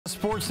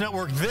Sports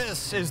Network.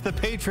 This is the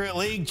Patriot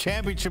League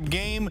Championship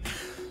game.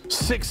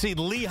 6th seed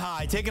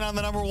Lehigh taking on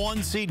the number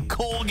 1 seed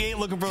Colgate,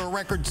 looking for a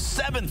record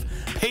 7th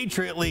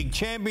Patriot League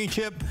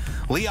Championship.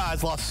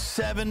 Lehigh's lost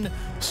 7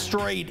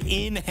 straight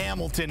in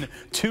Hamilton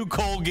to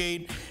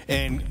Colgate,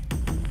 and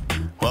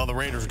well, the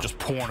Raiders are just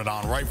pouring it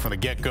on right from the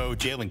get-go.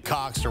 Jalen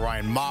Cox to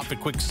Ryan Moffitt,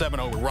 quick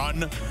 7-0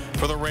 run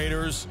for the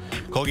Raiders.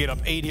 Colgate up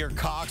 8 here.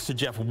 Cox to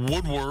Jeff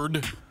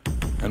Woodward.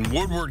 And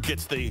Woodward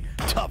gets the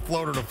tough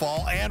floater to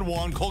fall and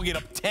one. Colgate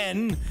up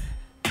 10.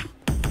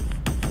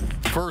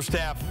 First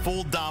half,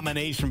 full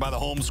domination by the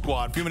home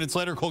squad. A few minutes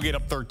later, Colgate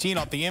up 13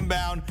 off the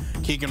inbound.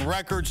 Keegan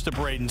Records to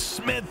Braden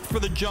Smith for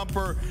the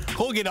jumper.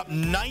 Colgate up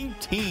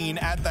 19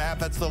 at the half.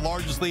 That's the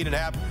largest lead at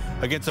half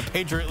against a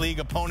Patriot League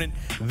opponent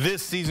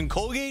this season.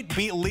 Colgate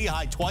beat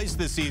Lehigh twice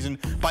this season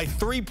by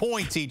 3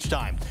 points each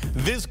time.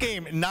 This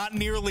game, not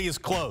nearly as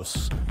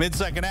close.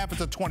 Mid-second half, it's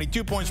a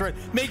 22-point spread.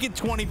 Make it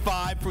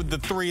 25 for the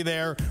 3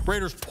 there.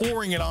 Raiders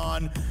pouring it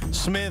on.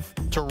 Smith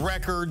to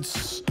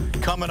Records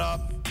coming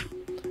up.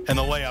 And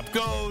the layup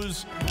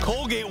goes.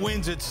 Colgate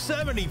wins at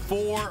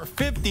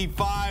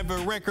 74-55,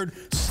 a record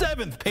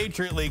 7th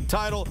Patriot League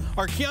title.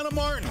 Arkiana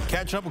Martin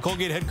catching up with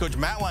Colgate head coach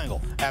Matt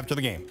Langle after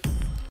the game.